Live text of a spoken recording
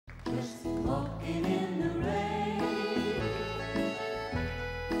just walking in the rain,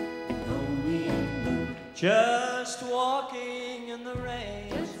 going blue. Just walking in the rain,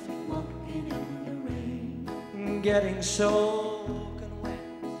 Just walking in the rain, getting soaking wet,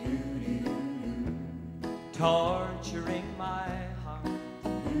 torturing my heart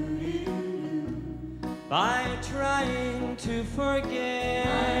by trying to forget.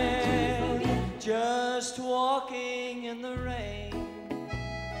 Just walking in the rain,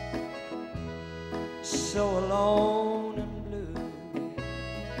 so alone and blue,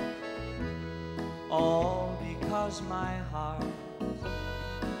 all because my heart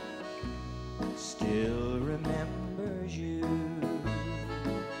still remembers you.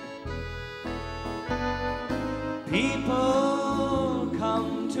 People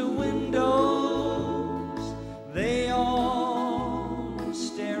come to windows, they all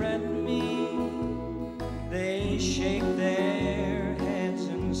stare at me, they shake their heads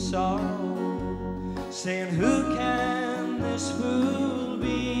in sorrow, saying, who can this fool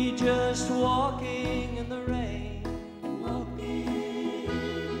be, just walking in the rain, walking,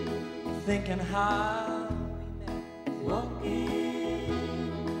 thinking how we met, walking,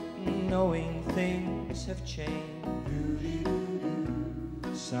 knowing things have changed.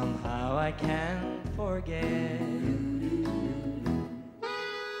 Somehow I can't forget.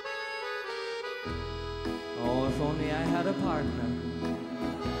 Oh, if only I had a partner.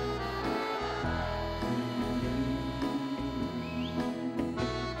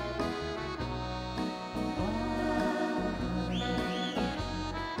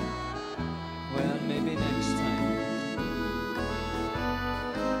 Well, maybe next time.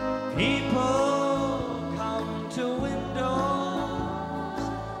 People come to windows,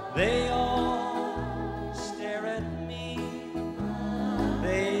 they all stare at me,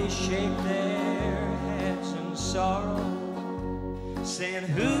 they shake their heads in sorrow, saying,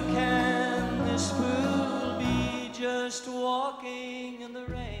 who can this fool be, just walking in the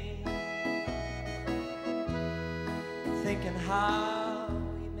rain, thinking how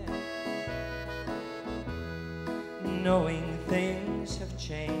we met, knowing things have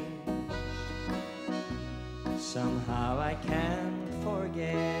changed. Somehow I can't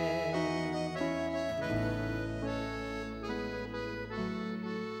forget.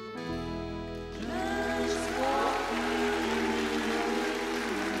 just walking.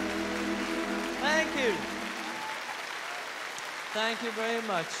 Thank you. Thank you very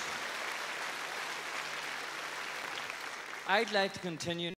much. I'd like to continue.